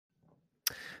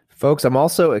Folks, I'm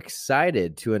also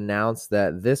excited to announce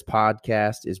that this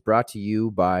podcast is brought to you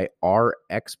by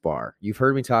RX Bar. You've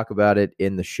heard me talk about it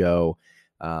in the show,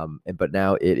 but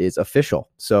now it is official.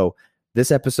 So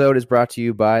this episode is brought to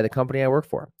you by the company I work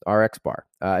for, RX Bar.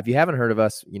 If you haven't heard of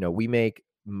us,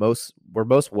 we're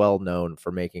most well known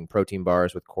for making protein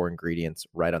bars with core ingredients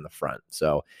right on the front.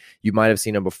 So you might have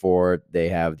seen them before. They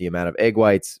have the amount of egg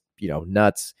whites,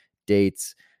 nuts,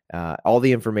 dates, all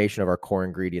the information of our core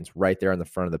ingredients right there on the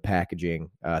front of the packaging,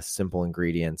 simple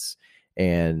ingredients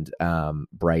and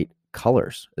bright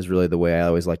colors is really the way I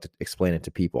always like to explain it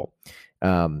to people.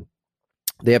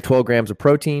 They have 12 grams of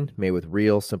protein made with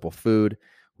real, simple food.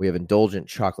 We have indulgent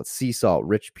chocolate sea salt,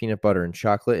 rich peanut butter and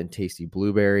chocolate, and tasty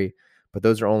blueberry. But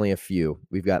those are only a few.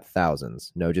 We've got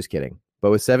thousands. No, just kidding. But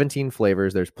with 17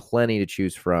 flavors, there's plenty to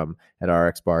choose from at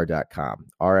rxbar.com.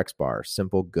 RX Bar,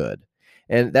 simple good.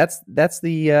 And that's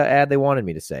the ad they wanted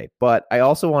me to say. But I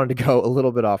also wanted to go a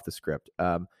little bit off the script.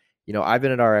 I've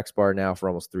been at RX Bar now for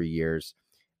almost 3 years.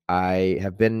 I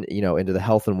have been, into the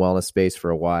health and wellness space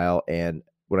for a while. And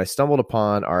when I stumbled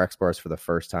upon RX Bars for the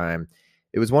first time,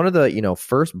 it was one of the,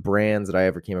 first brands that I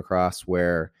ever came across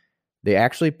where they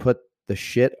actually put the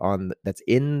shit that's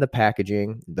in the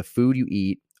packaging, the food you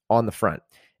eat, on the front.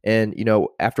 And,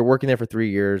 after working there for 3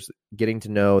 years, getting to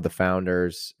know the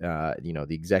founders, the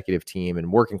executive team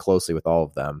and working closely with all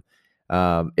of them,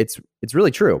 it's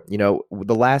really true.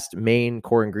 The last main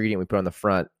core ingredient we put on the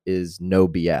front is no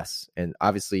BS. And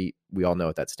obviously we all know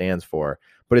what that stands for,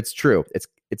 but it's true.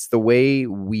 It's the way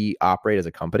we operate as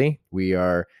a company. We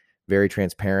are very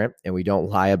transparent and we don't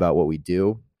lie about what we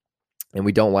do and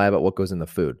we don't lie about what goes in the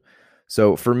food.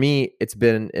 So for me, it's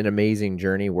been an amazing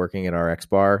journey working at RX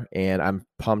Bar, and I'm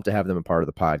pumped to have them a part of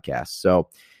the podcast. So,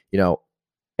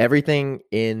 everything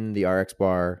in the RX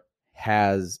Bar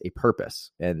has a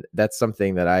purpose, and that's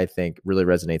something that I think really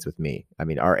resonates with me. I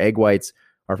mean, our egg whites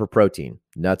are for protein,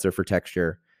 nuts are for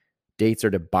texture, dates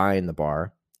are to bind the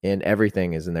bar, and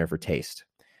everything is in there for taste.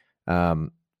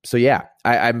 I'm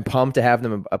pumped to have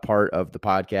them a part of the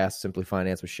podcast, Simply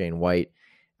Finance with Shane White.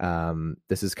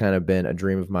 This has kind of been a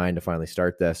dream of mine to finally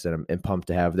start this, and I'm pumped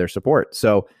to have their support.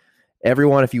 So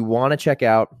everyone, if you want to check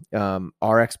out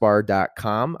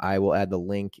rxbar.com, I will add the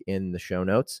link in the show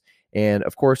notes. And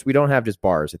of course, we don't have just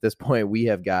bars. At this point, we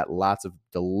have got lots of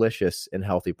delicious and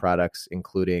healthy products,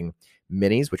 including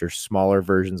minis, which are smaller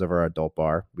versions of our adult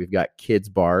bar. We've got kids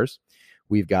bars.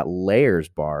 We've got layers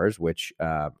bars, which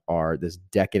are this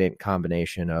decadent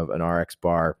combination of an RX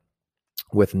bar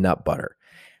with nut butter.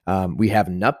 We have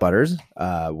nut butters,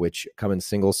 which come in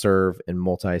single serve and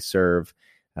multi-serve,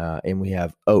 and we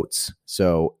have oats.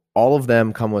 So all of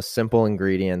them come with simple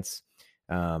ingredients.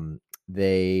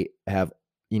 They have,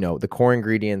 the core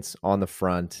ingredients on the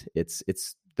front. It's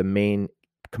the main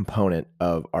component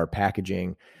of our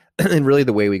packaging and really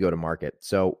the way we go to market.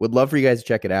 So would love for you guys to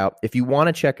check it out. If you want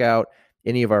to check out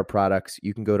any of our products,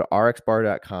 you can go to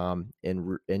rxbar.com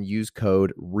and use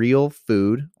code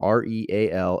REALFOOD,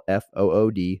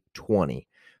 REALFOOD 20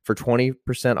 for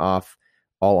 20% off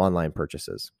all online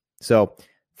purchases. So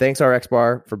thanks RX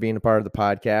Bar for being a part of the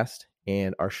podcast,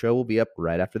 and our show will be up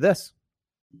right after this.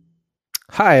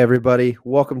 Hi, everybody.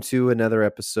 Welcome to another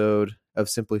episode of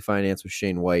Simply Finance with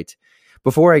Shane White.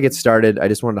 Before I get started, I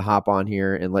just wanted to hop on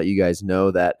here and let you guys know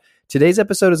that today's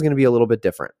episode is going to be a little bit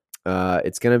different.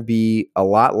 It's going to be a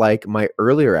lot like my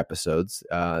earlier episodes,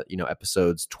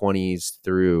 episodes 20s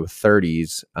through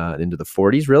 30s, into the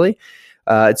 40s, really.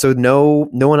 So no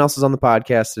one else is on the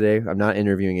podcast today. I'm not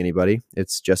interviewing anybody.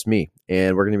 It's just me.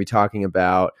 And we're going to be talking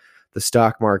about the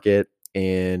stock market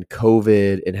and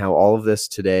COVID and how all of this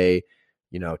today,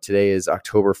 today is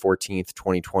October 14th,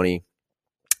 2020,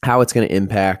 how it's going to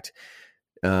impact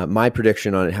my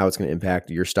prediction on how it's going to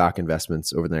impact your stock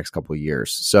investments over the next couple of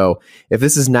years. So if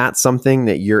this is not something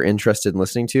that you're interested in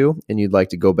listening to and you'd like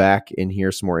to go back and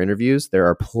hear some more interviews, there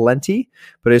are plenty,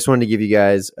 but I just wanted to give you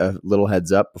guys a little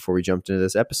heads up before we jumped into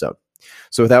this episode.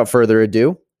 So without further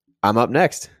ado, I'm up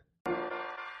next.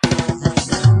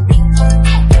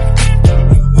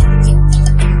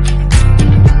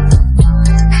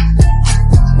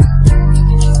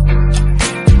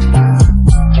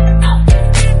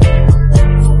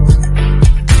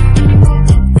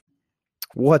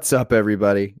 What's up,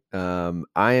 everybody? I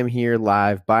am here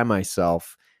live by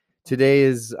myself. Today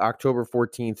is October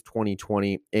 14th,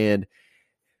 2020. And,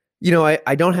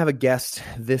 I don't have a guest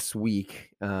this week.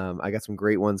 I got some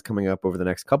great ones coming up over the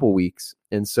next couple weeks.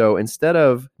 And so instead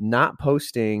of not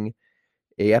posting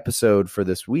a episode for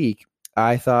this week,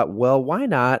 I thought, well, why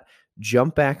not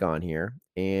jump back on here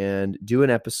and do an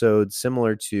episode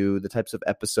similar to the types of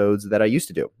episodes that I used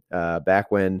to do back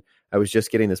when I was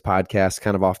just getting this podcast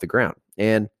kind of off the ground.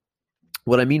 And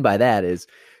what I mean by that is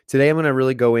today I'm going to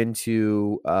really go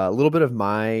into a little bit of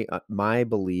my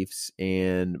beliefs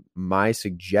and my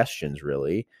suggestions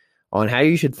really on how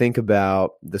you should think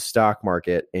about the stock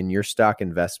market and your stock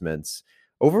investments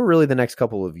over really the next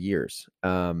couple of years.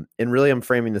 And really I'm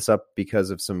framing this up because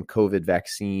of some COVID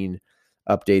vaccine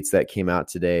updates that came out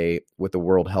today with the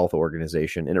World Health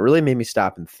Organization. And it really made me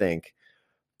stop and think.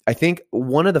 I think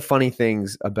one of the funny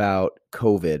things about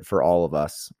COVID for all of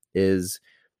us is,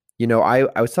 I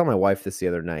was telling my wife this the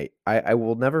other night. I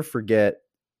will never forget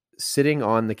sitting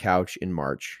on the couch in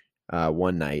March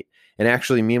one night. And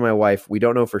actually, me and my wife, we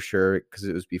don't know for sure because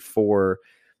it was before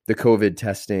the COVID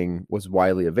testing was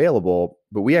widely available,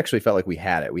 but we actually felt like we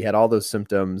had it. We had all those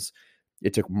symptoms.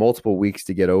 It took multiple weeks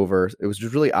to get over. It was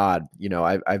just really odd.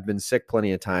 I've been sick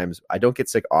plenty of times. I don't get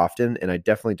sick often, and I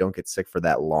definitely don't get sick for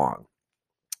that long.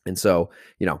 And so,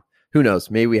 who knows?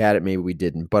 Maybe we had it, maybe we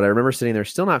didn't. But I remember sitting there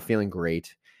still not feeling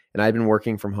great. And I'd been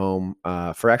working from home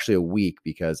for actually a week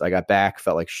because I got back,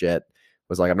 felt like shit,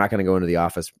 was like, I'm not going to go into the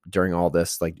office during all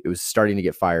this. Like it was starting to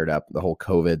get fired up, the whole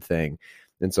COVID thing.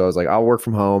 And so I was like, I'll work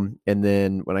from home. And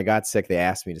then when I got sick, they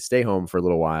asked me to stay home for a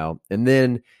little while. And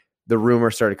then the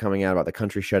rumor started coming out about the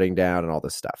country shutting down and all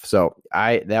this stuff. So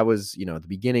that was, the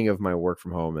beginning of my work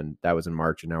from home. And that was in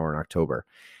March, and now we're in October.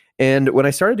 And when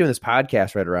I started doing this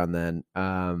podcast right around then,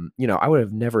 I would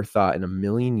have never thought in a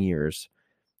million years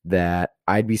that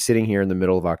I'd be sitting here in the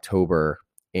middle of October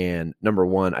and number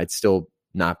one, I'd still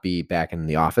not be back in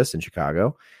the office in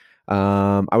Chicago.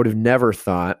 I would have never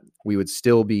thought we would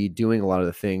still be doing a lot of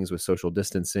the things with social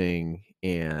distancing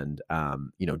and,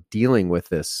 dealing with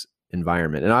this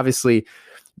environment. And obviously,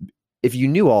 if you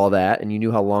knew all that and you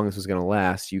knew how long this was going to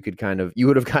last, you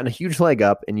would have gotten a huge leg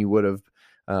up and you would have,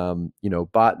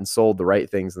 bought and sold the right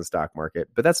things in the stock market.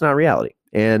 But that's not reality.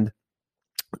 And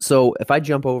so if I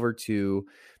jump over to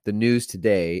the news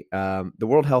today, the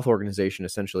World Health Organization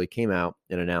essentially came out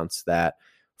and announced that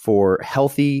for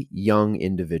healthy young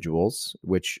individuals,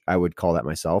 which I would call that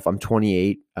myself, I'm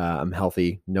 28, I'm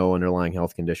healthy, no underlying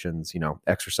health conditions,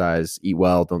 exercise, eat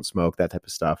well, don't smoke, that type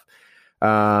of stuff.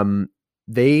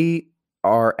 They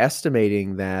are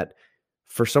estimating that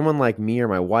for someone like me or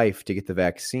my wife to get the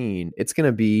vaccine, it's going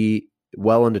to be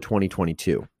well into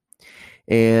 2022.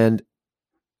 And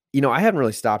I hadn't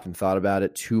really stopped and thought about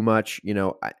it too much.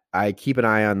 I keep an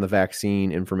eye on the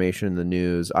vaccine information in the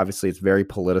news. Obviously, it's very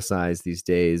politicized these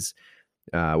days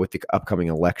with the upcoming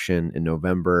election in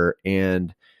November.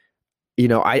 And,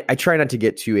 I try not to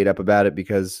get too ate up about it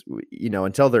because,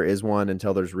 until there is one,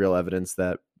 until there's real evidence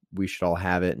that we should all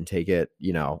have it and take it,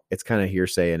 it's kind of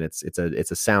hearsay and it's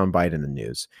a sound bite in the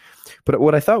news. But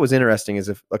what I thought was interesting is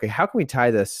how can we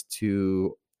tie this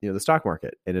to the stock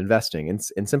market and investing and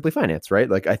simply finance, right?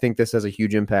 Like, I think this has a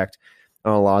huge impact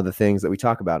on a lot of the things that we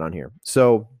talk about on here.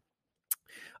 So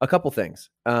a couple things.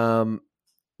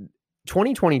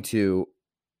 2022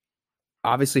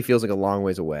 obviously feels like a long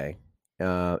ways away.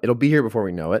 It'll be here before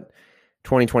we know it.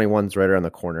 2021 is right around the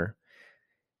corner.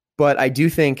 But I do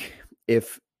think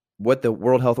if what the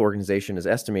World Health Organization is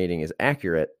estimating is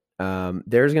accurate,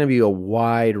 there's going to be a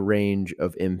wide range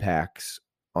of impacts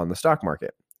on the stock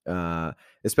market.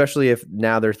 Especially if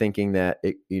now they're thinking that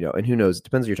and who knows, it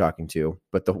depends who you're talking to,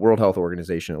 but the World Health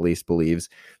Organization at least believes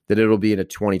that it'll be into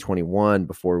 2021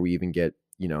 before we even get,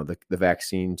 the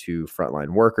vaccine to frontline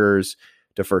workers,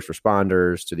 to first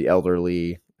responders, to the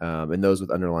elderly, and those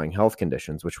with underlying health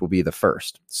conditions, which will be the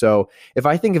first. So if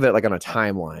I think of it like on a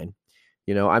timeline,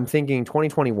 I'm thinking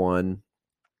 2021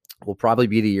 will probably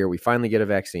be the year we finally get a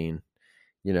vaccine.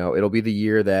 It'll be the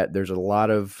year that there's a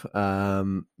lot of,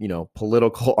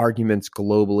 political arguments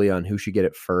globally on who should get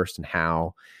it first and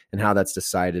how that's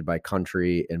decided by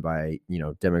country and by,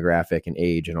 demographic and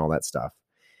age and all that stuff.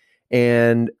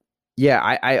 And yeah,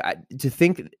 I to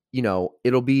think,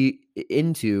 it'll be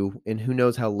into, and who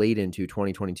knows how late into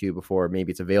 2022 before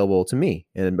maybe it's available to me.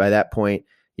 And by that point,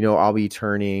 I'll be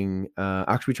turning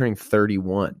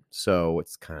 31. So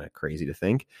it's kind of crazy to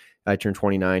think. I turn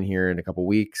 29 here in a couple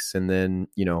weeks. And then,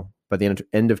 by the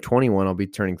end of 21, I'll be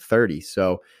turning 30.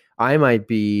 So I might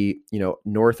be,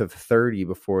 north of 30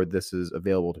 before this is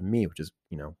available to me, which is,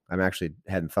 I'm actually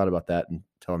hadn't thought about that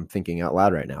until I'm thinking out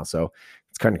loud right now. So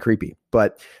it's kind of creepy.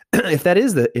 But if that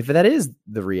is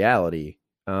the reality,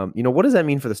 what does that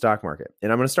mean for the stock market?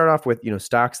 And I'm going to start off with,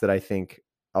 stocks that I think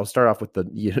I'll start off with the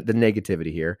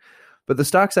negativity here, but the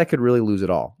stocks that could really lose it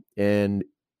all. And,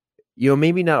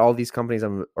 maybe not all these companies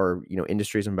or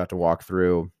industries I'm about to walk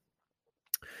through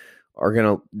are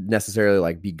going to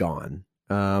necessarily be gone.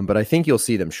 But I think you'll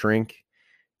see them shrink.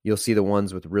 You'll see the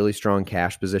ones with really strong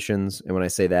cash positions. And when I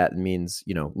say that, it means,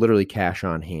 literally cash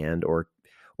on hand or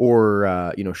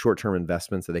short-term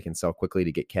investments that they can sell quickly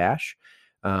to get cash.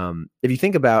 If you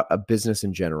think about a business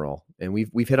in general, and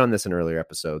we've hit on this in earlier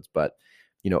episodes, but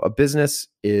a business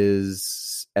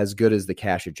is as good as the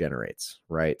cash it generates,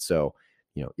 right? So,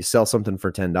 you sell something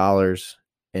for $10,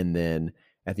 and then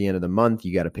at the end of the month,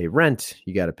 you got to pay rent,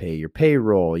 you got to pay your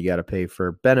payroll, you got to pay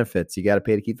for benefits, you got to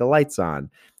pay to keep the lights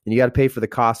on, and you got to pay for the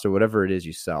cost of whatever it is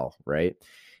you sell, right?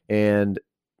 And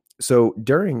so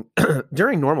during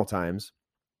normal times,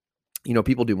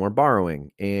 people do more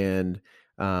borrowing, and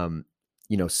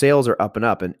sales are up and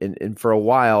up, and for a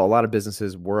while, a lot of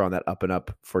businesses were on that up and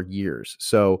up for years.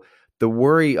 So the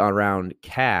worry around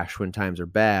cash when times are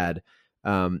bad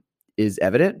is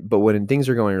evident, but when things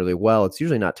are going really well, it's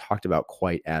usually not talked about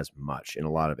quite as much in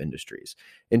a lot of industries.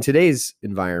 In today's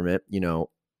environment,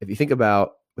 if you think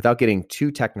about, without getting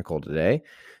too technical today,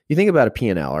 you think about a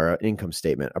P&L or an income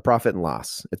statement, a profit and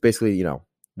loss. It's basically,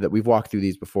 that we've walked through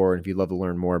these before. And if you'd love to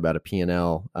learn more about a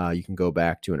P&L, you can go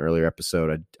back to an earlier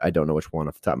episode. I don't know which one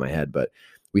off the top of my head, but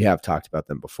we have talked about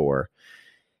them before.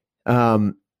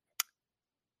 Companies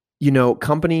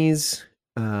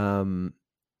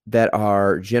that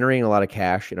are generating a lot of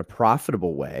cash in a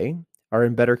profitable way are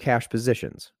in better cash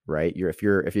positions, right? If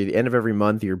you're at the end of every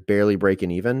month, you're barely breaking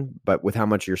even, but with how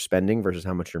much you're spending versus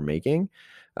how much you're making,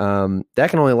 that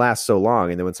can only last so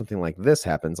long. And then when something like this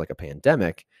happens, like a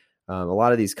pandemic, a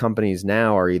lot of these companies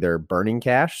now are either burning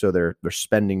cash, so they're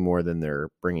spending more than they're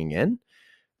bringing in,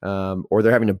 or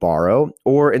they're having to borrow,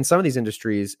 or in some of these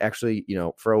industries, actually,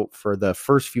 for the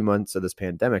first few months of this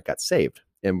pandemic, got saved.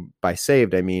 And by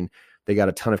saved, I mean they got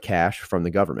a ton of cash from the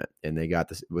government, and they got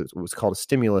this what was called a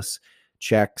stimulus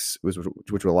checks, which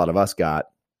a lot of us got,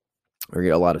 or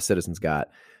a lot of citizens got.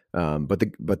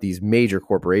 But these major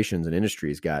corporations and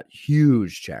industries got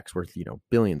huge checks worth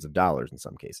billions of dollars in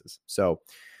some cases. So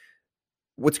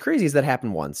what's crazy is that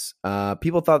happened once.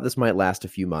 People thought this might last a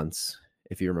few months,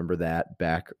 if you remember that,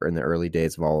 back in the early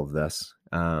days of all of this.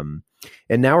 And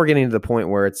now we're getting to the point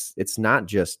where it's not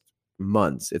just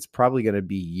months. It's probably going to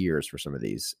be years for some of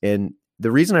these. And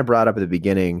the reason I brought up at the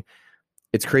beginning,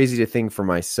 it's crazy to think for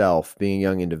myself, being a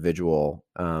young individual,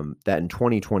 that in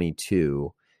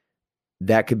 2022,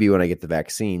 that could be when I get the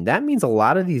vaccine. That means a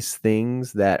lot of these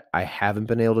things that I haven't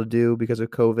been able to do because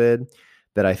of COVID,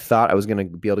 that I thought I was going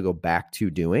to be able to go back to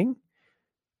doing,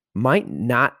 might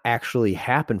not actually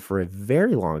happen for a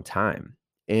very long time.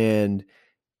 And,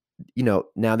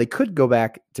 now they could go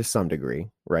back to some degree,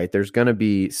 right? There's going to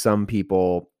be some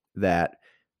people that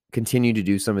continue to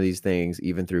do some of these things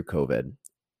even through COVID,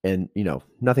 and,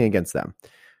 nothing against them.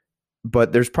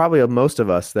 But there's probably most of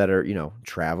us that are,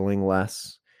 traveling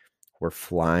less, we're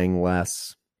flying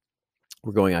less,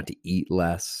 we're going out to eat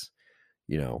less,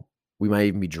 we might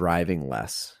even be driving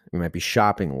less. We might be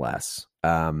shopping less.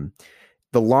 The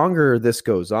longer this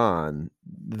goes on,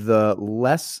 the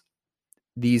less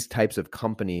these types of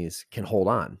companies can hold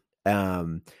on. I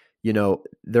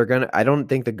don't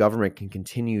think the government can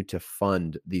continue to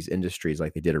fund these industries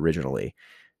like they did originally.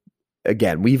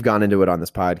 Again, we've gone into it on this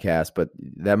podcast, but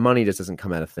that money just doesn't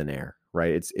come out of thin air,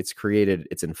 right?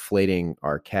 It's inflating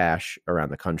our cash around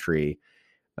the country.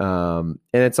 And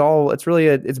it's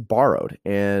borrowed,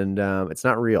 and it's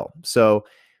not real. So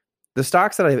the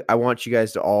stocks that I want you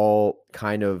guys to all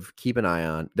kind of keep an eye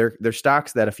on, they're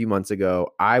stocks that a few months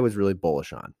ago I was really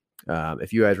bullish on.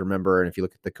 If you guys remember, and if you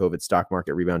look at the COVID stock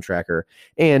market rebound tracker,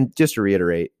 and just to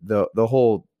reiterate, the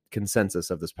whole consensus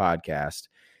of this podcast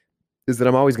is that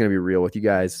I'm always going to be real with you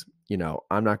guys.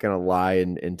 I'm not going to lie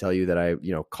and tell you that I,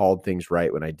 called things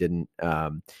right when I didn't.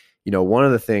 One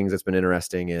of the things that's been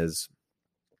interesting is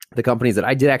the companies that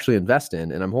I did actually invest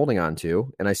in and I'm holding on to.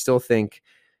 And I still think,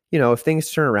 if things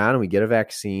turn around and we get a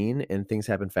vaccine and things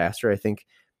happen faster, I think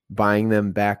buying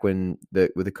them back when the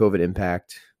COVID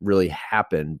impact really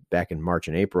happened back in March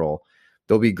and April,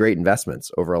 they'll be great investments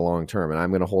over a long term. And I'm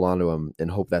going to hold on to them and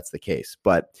hope that's the case.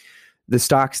 But the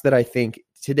stocks that I think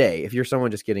today, if you're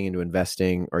someone just getting into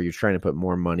investing or you're trying to put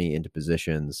more money into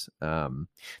positions that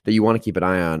you want to keep an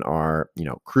eye on are,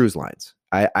 cruise lines.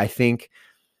 I think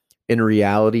in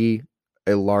reality,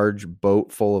 a large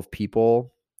boat full of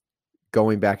people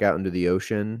going back out into the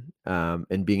ocean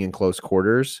and being in close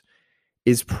quarters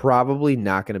is probably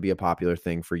not going to be a popular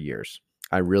thing for years.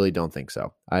 I really don't think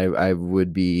so. I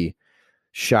would be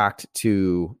shocked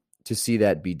to see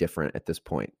that be different at this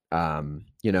point.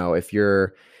 If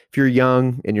you're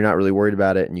young and you're not really worried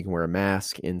about it and you can wear a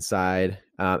mask inside,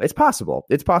 it's possible.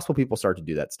 It's possible people start to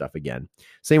do that stuff again.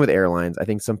 Same with airlines. I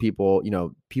think some people,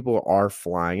 people are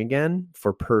flying again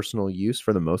for personal use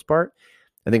for the most part.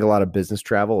 I think a lot of business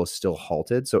travel is still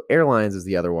halted. So airlines is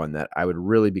the other one that I would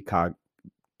really be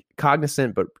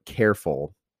cognizant but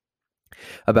careful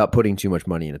about putting too much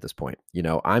money in at this point.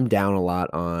 I'm down a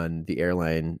lot on the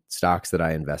airline stocks that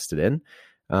I invested in,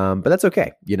 but that's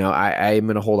okay. I'm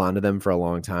going to hold on to them for a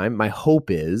long time. My hope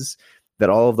is that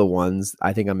all of the ones,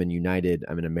 I think I'm in United,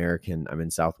 I'm in American, I'm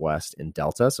in Southwest, and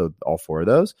Delta. So all four of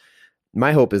those,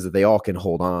 my hope is that they all can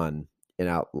hold on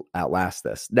and outlast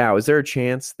this. Now, is there a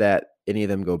chance that any of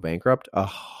them go bankrupt? I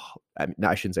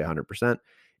shouldn't say 100%.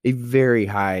 A very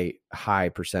high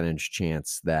percentage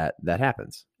chance that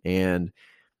happens. And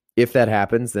if that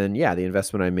happens, then yeah, the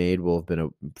investment I made will have been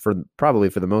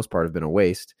probably for the most part have been a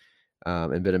waste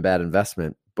and been a bad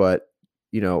investment. But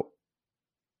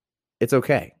it's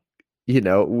okay. You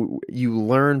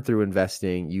learn through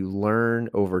investing. You learn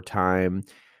over time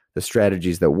the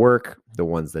strategies that work, the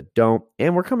ones that don't,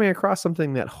 and we're coming across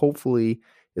something that hopefully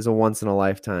is a once in a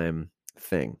lifetime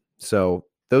thing. So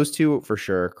those two for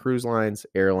sure: cruise lines,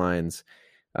 airlines.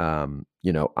 I'm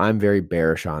very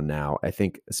bearish on now. I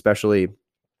think, especially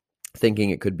thinking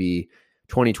it could be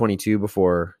 2022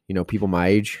 before, people my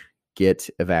age get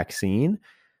a vaccine.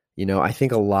 I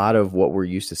think a lot of what we're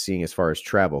used to seeing as far as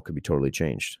travel could be totally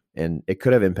changed, and it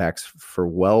could have impacts for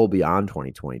well beyond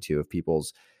 2022 if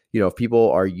if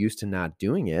people are used to not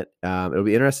doing it. It'll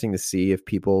be interesting to see if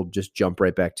people just jump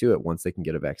right back to it once they can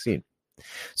get a vaccine.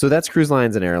 So that's cruise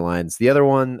lines and airlines. The other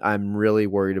one I'm really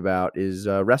worried about is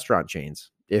restaurant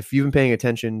chains. If you've been paying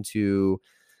attention to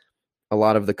a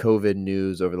lot of the COVID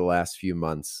news over the last few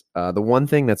months, the one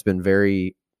thing that's been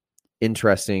very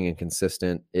interesting and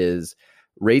consistent is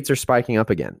rates are spiking up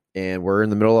again. And we're in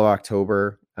the middle of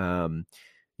October.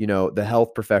 The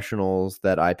health professionals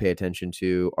that I pay attention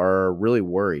to are really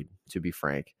worried, to be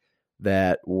frank,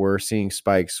 that we're seeing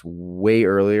spikes way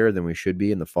earlier than we should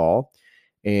be in the fall.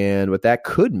 And what that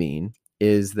could mean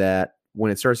is that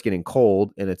when it starts getting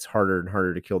cold and it's harder and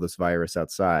harder to kill this virus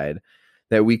outside,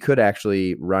 that we could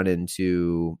actually run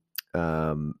into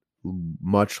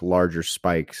much larger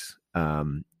spikes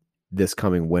this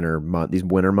coming these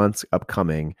winter months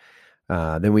upcoming,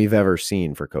 than we've ever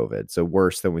seen for COVID. So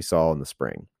worse than we saw in the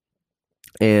spring.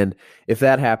 And if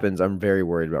that happens, I'm very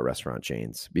worried about restaurant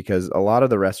chains, because a lot of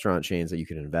the restaurant chains that you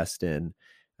can invest in,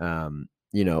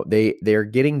 they're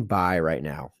getting by right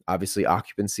now. Obviously,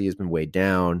 occupancy has been way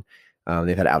down.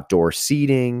 They've had outdoor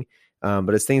seating.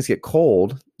 But as things get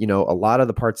cold, a lot of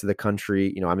the parts of the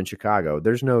country, I'm in Chicago,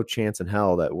 there's no chance in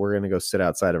hell that we're going to go sit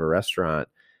outside of a restaurant.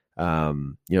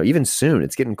 Even soon.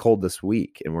 It's getting cold this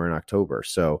week and we're in October.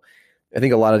 So I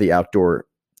think a lot of the outdoor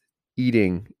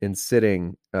eating and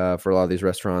sitting for a lot of these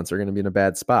restaurants are going to be in a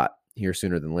bad spot here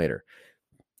sooner than later.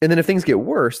 And then if things get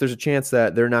worse, there's a chance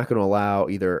that they're not going to allow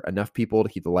either enough people to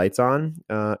keep the lights on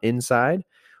inside,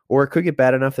 or it could get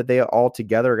bad enough that they all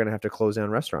together are going to have to close down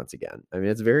restaurants again. I mean,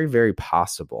 it's very, very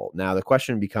possible. Now, the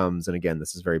question becomes, and again,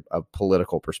 this is very a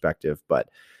political perspective, but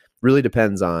really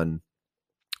depends on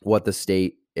what the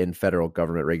state and federal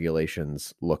government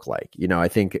regulations look like. I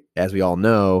think, as we all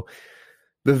know,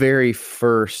 the very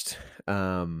first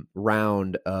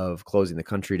round of closing the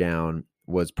country down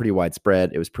was pretty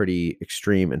widespread. It was pretty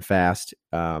extreme and fast.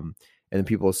 And then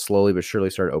people slowly but surely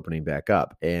started opening back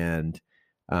up. And,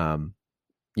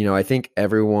 I think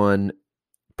everyone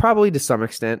probably to some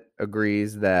extent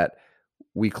agrees that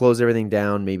we closed everything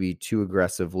down maybe too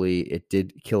aggressively. It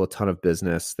did kill a ton of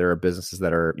business. There are businesses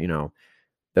that are,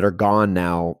 that are gone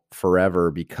now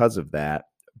forever because of that.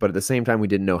 But at the same time, we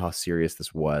didn't know how serious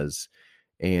this was.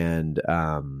 And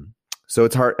so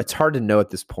it's hard to know at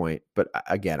this point. But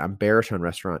again, I'm bearish on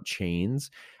restaurant chains.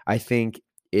 I think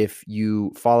if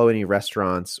you follow any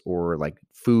restaurants or like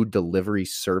food delivery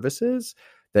services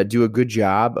that do a good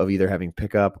job of either having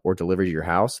pickup or delivery to your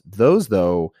house, those,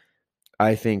 though,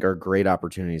 I think are great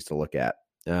opportunities to look at,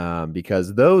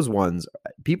 because those ones,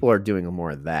 people are doing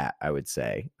more of that, I would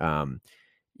say.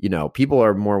 People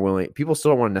are more willing. People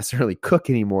still don't want to necessarily cook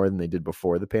any more than they did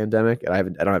before the pandemic. I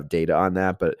don't have data on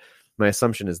that, but my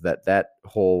assumption is that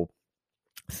whole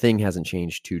thing hasn't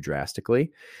changed too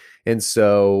drastically. And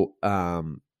so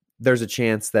there's a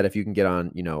chance that if you can get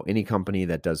on, any company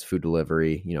that does food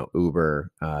delivery,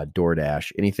 Uber,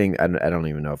 DoorDash, anything. I don't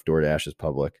even know if DoorDash is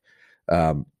public,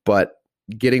 but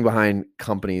getting behind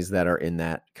companies that are in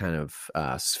that kind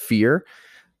of sphere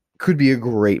could be a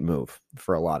great move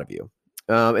for a lot of you.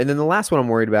 And then the last one I'm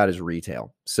worried about is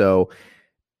retail. So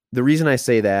the reason I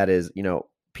say that is,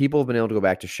 people have been able to go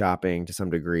back to shopping to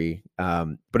some degree.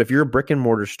 But if you're a brick and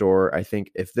mortar store, I think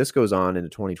if this goes on into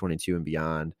 2022 and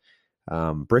beyond,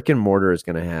 brick and mortar is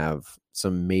going to have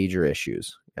some major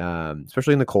issues,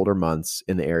 especially in the colder months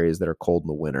in the areas that are cold in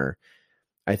the winter.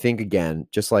 I think, again,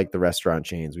 just like the restaurant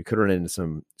chains, we could run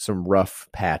into some rough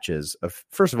patches of,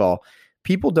 first of all,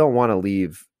 people don't want to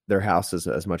leave their houses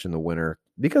as much in the winter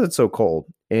because it's so cold.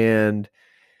 And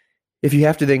if you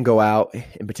have to then go out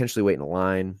and potentially wait in a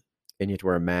line and you have to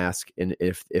wear a mask, and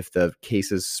if the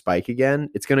cases spike again,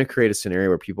 it's going to create a scenario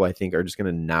where people, I think, are just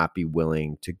going to not be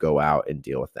willing to go out and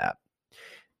deal with that.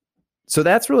 So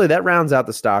that rounds out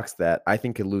the stocks that I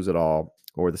think could lose it all,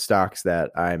 or the stocks that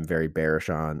I'm very bearish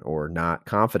on or not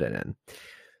confident in.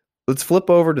 Let's flip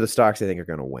over to the stocks I think are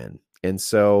going to win. And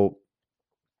so,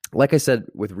 like I said,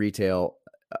 with retail,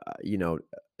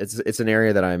 it's an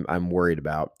area that I'm worried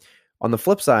about. On the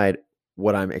flip side,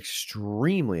 what I'm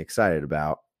extremely excited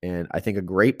about, and I think a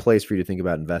great place for you to think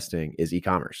about investing, is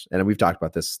e-commerce. And we've talked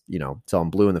about this, till I'm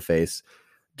blue in the face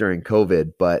during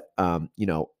COVID, but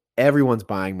everyone's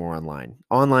buying more online.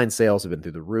 Online sales have been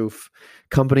through the roof.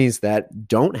 Companies that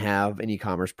don't have an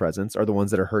e-commerce presence are the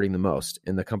ones that are hurting the most.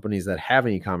 And the companies that have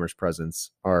an e-commerce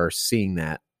presence are seeing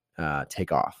that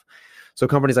take off. So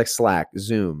companies like Slack,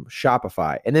 Zoom,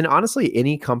 Shopify, and then honestly,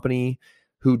 any company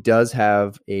who does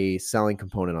have a selling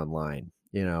component online,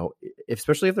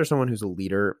 especially if there's someone who's a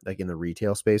leader, like in the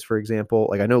retail space, for example.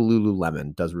 Like I know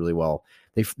Lululemon does really well.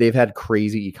 They've had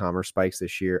crazy e-commerce spikes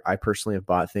this year. I personally have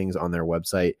bought things on their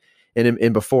website,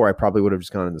 and before I probably would have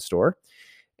just gone in the store.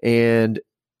 And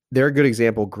they're a good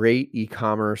example. Great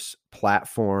e-commerce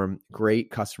platform,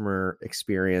 great customer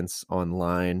experience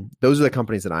online. Those are the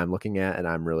companies that I'm looking at and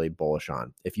I'm really bullish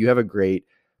on. If you have a great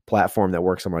platform that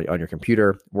works on your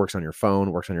computer, works on your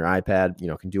phone, works on your iPad,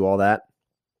 can do all that,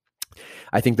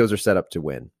 I think those are set up to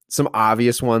win. Some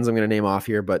obvious ones I'm going to name off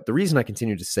here, but the reason I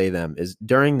continue to say them is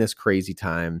during this crazy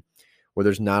time where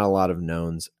there's not a lot of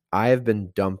knowns, I have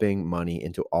been dumping money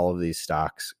into all of these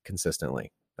stocks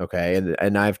consistently. Okay.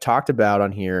 And I've talked about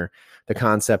on here the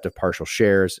concept of partial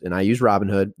shares, and I use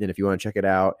Robinhood. And if you want to check it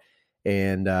out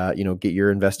and, get your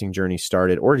investing journey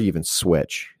started, or to even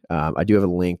switch, I do have a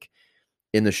link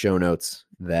in the show notes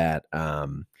that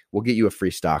will get you a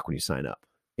free stock when you sign up.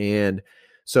 And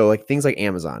so like things like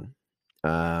Amazon,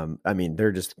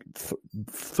 they're just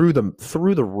through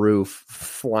the roof,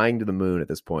 flying to the moon at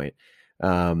this point.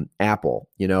 Apple,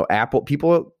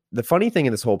 people, the funny thing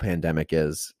in this whole pandemic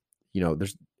is,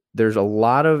 there's a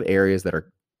lot of areas that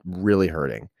are really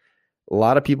hurting, a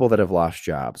lot of people that have lost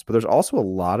jobs, but there's also a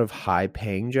lot of high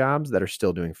paying jobs that are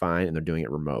still doing fine and they're doing it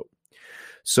remote.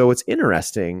 So what's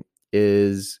interesting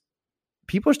is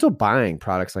people are still buying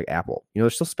products like Apple. They're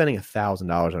still spending $1,000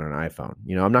 on an iPhone.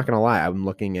 I'm not going to lie. I was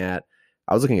looking at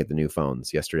the new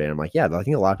phones yesterday and I'm like, yeah, I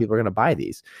think a lot of people are going to buy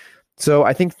these. So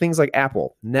I think things like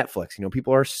Apple, Netflix,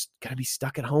 people are going to be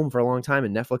stuck at home for a long time,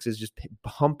 and Netflix is just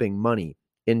pumping money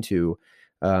into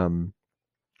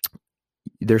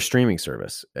their streaming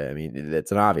service. I mean,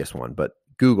 it's an obvious one, but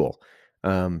Google,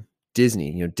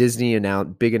 Disney, Disney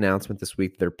announced big announcement this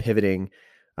week. They're pivoting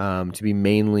to be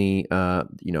mainly,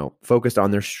 focused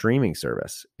on their streaming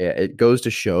service. It goes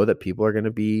to show that people are going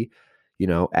to be,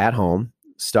 at home,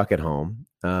 stuck at home.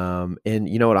 And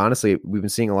you know what, honestly, we've been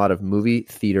seeing a lot of movie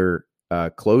theater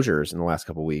closures in the last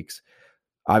couple of weeks.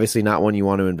 Obviously not one you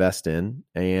want to invest in.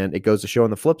 And it goes to show on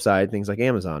the flip side, things like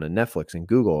Amazon and Netflix and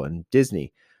Google and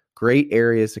Disney, great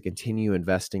areas to continue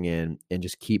investing in and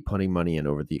just keep putting money in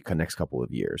over the next couple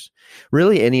of years.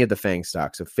 Really any of the FANG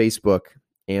stocks of Facebook,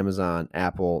 Amazon,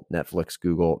 Apple, Netflix,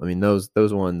 Google. I mean, those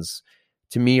ones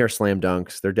to me are slam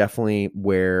dunks. They're definitely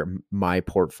where my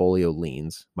portfolio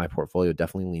leans. My portfolio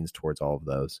definitely leans towards all of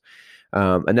those.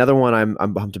 Another one I'm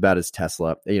pumped about is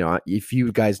Tesla. If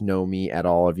you guys know me at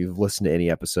all, if you've listened to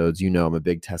any episodes, I'm a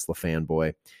big Tesla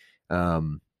fanboy.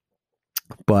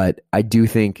 But I do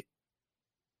think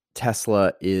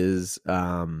Tesla is,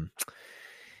 they're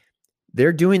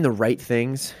doing the right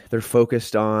things. They're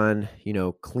focused on,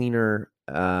 cleaner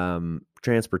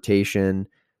transportation.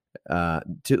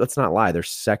 Let's not lie, they're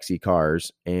sexy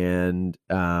cars, and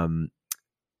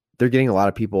they're getting a lot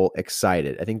of people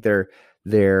excited. I think their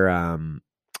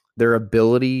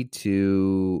ability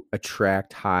to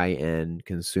attract high-end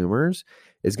consumers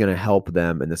is going to help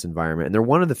them in this environment. And they're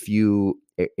one of the few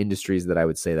industries that I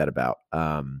would say that about.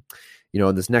 And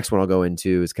this next one I'll go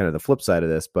into is kind of the flip side of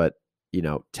this, but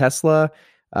Tesla,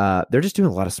 they're just doing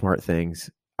a lot of smart things.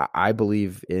 I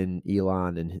believe in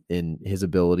Elon and in his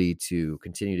ability to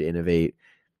continue to innovate.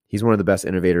 He's one of the best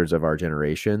innovators of our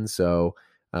generation. So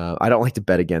I don't like to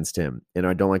bet against him, and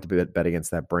I don't like to bet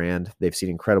against that brand. They've seen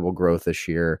incredible growth this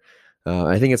year.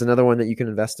 I think it's another one that you can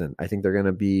invest in. I think they're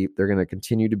going to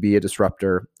continue to be a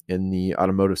disruptor in the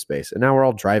automotive space. And now we're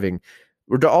all driving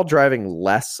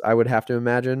less, I would have to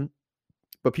imagine.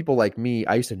 But people like me,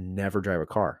 I used to never drive a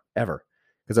car ever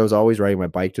because I was always riding my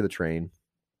bike to the train.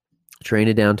 train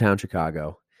to downtown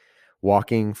Chicago,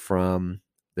 walking from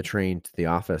the train to the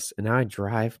office. And now I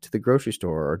drive to the grocery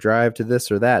store or drive to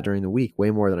this or that during the week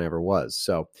way more than I ever was.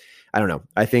 So I don't know.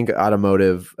 I think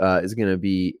automotive is going to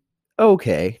be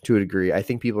okay to a degree. I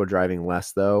think people are driving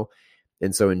less though.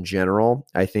 And so in general,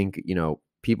 I think,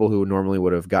 people who normally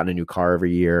would have gotten a new car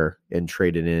every year and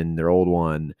traded in their old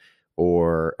one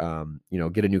or,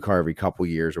 get a new car every couple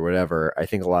years or whatever, I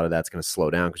think a lot of that's going to slow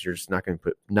down because you're just not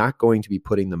going to be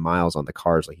putting the miles on the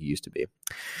cars like you used to be.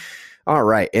 All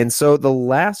right. And so the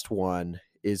last one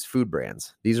is food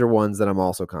brands. These are ones that I'm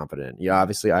also confident in.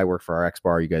 Obviously I work for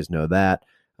RXBar. You guys know that.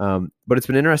 But it's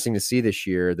been interesting to see this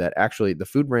year that actually the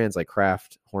food brands like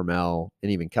Kraft, Hormel,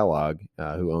 and even Kellogg,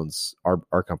 who owns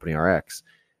our company RX,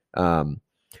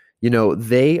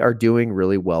 they are doing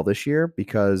really well this year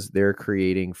because they're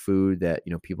creating food that,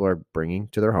 people are bringing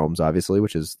to their homes, obviously,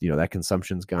 which is, that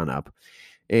consumption's gone up.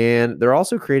 And they're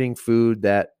also creating food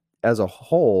that as a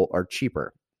whole are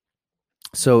cheaper.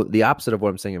 So the opposite of what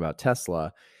I'm saying about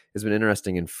Tesla has been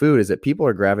interesting in food is that people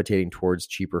are gravitating towards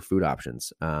cheaper food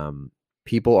options.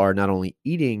 People are not only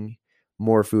eating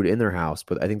more food in their house,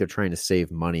 but I think they're trying to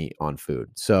save money on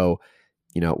food. So,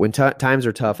 when times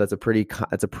are tough, that's a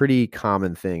pretty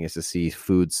common thing is to see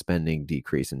food spending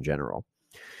decrease in general.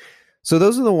 So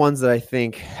those are the ones that I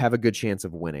think have a good chance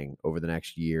of winning over the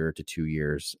next year to 2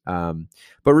 years. But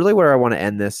really where I want to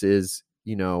end this is,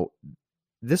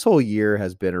 this whole year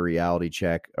has been a reality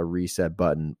check, a reset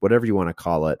button, whatever you want to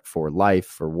call it, for life,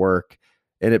 for work.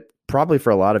 And it probably for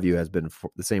a lot of you has been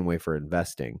the same way for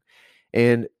investing.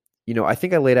 And, I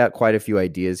think I laid out quite a few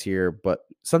ideas here, but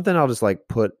something I'll just like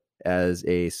put as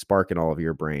a spark in all of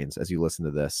your brains as you listen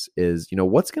to this is,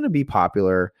 what's going to be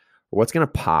popular or what's going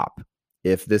to pop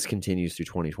if this continues through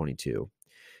 2022?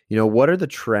 What are the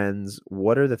trends?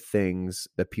 What are the things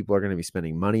that people are going to be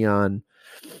spending money on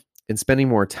and spending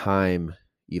more time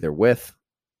either with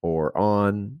or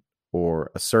on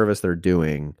or a service they're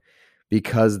doing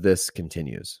because this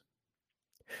continues?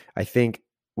 I think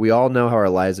we all know how our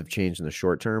lives have changed in the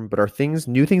short term, but are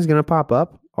new things going to pop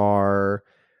up? Are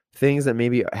things that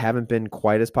maybe haven't been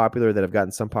quite as popular that have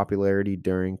gotten some popularity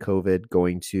during COVID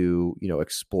going to,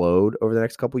 explode over the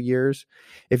next couple of years?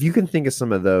 If you can think of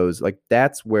some of those, like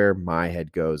that's where my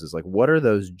head goes is like, what are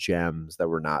those gems that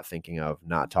we're not thinking of,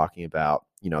 not talking about,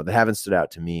 that haven't stood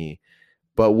out to me,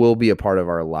 but will be a part of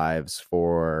our lives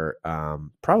for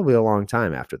probably a long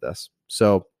time after this.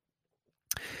 So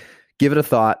give it a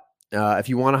thought. If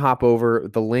you want to hop over,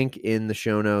 the link in the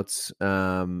show notes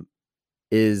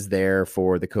is there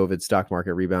for the COVID stock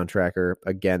market rebound tracker.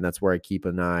 Again, that's where I keep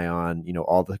an eye on,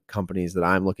 all the companies that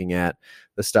I'm looking at,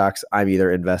 the stocks I'm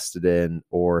either invested in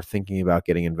or thinking about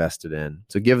getting invested in.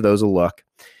 So give those a look.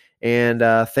 And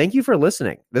thank you for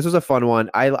listening. This was a fun one.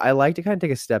 I like to kind of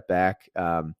take a step back.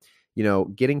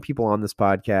 Getting people on this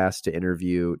podcast to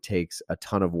interview takes a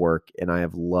ton of work, and I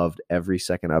have loved every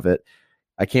second of it.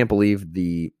 I can't believe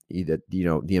the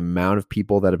amount of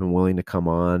people that have been willing to come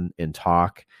on and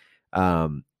talk.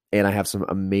 And I have some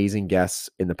amazing guests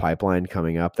in the pipeline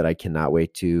coming up that I cannot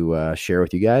wait to share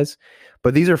with you guys.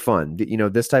 But these are fun.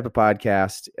 This type of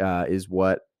podcast is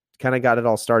what kind of got it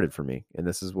all started for me. And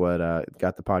this is what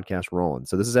got the podcast rolling.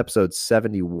 So this is episode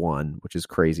 71, which is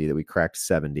crazy that we cracked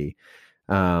 70.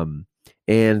 And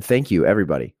thank you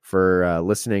everybody for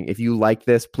listening. If you like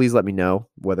this, please let me know,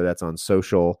 whether that's on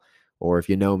social or if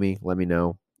you know me, let me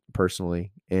know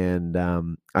personally. And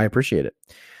I appreciate it.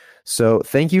 So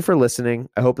thank you for listening.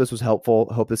 I hope this was helpful.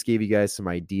 I hope this gave you guys some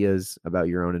ideas about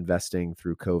your own investing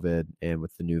through COVID and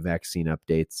with the new vaccine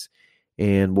updates.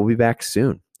 And we'll be back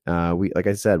soon. Like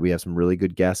I said, we have some really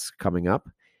good guests coming up,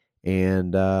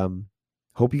 and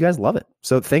hope you guys love it.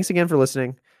 So thanks again for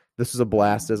listening. This was a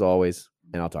blast as always,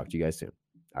 and I'll talk to you guys soon.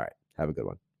 All right. Have a good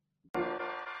one.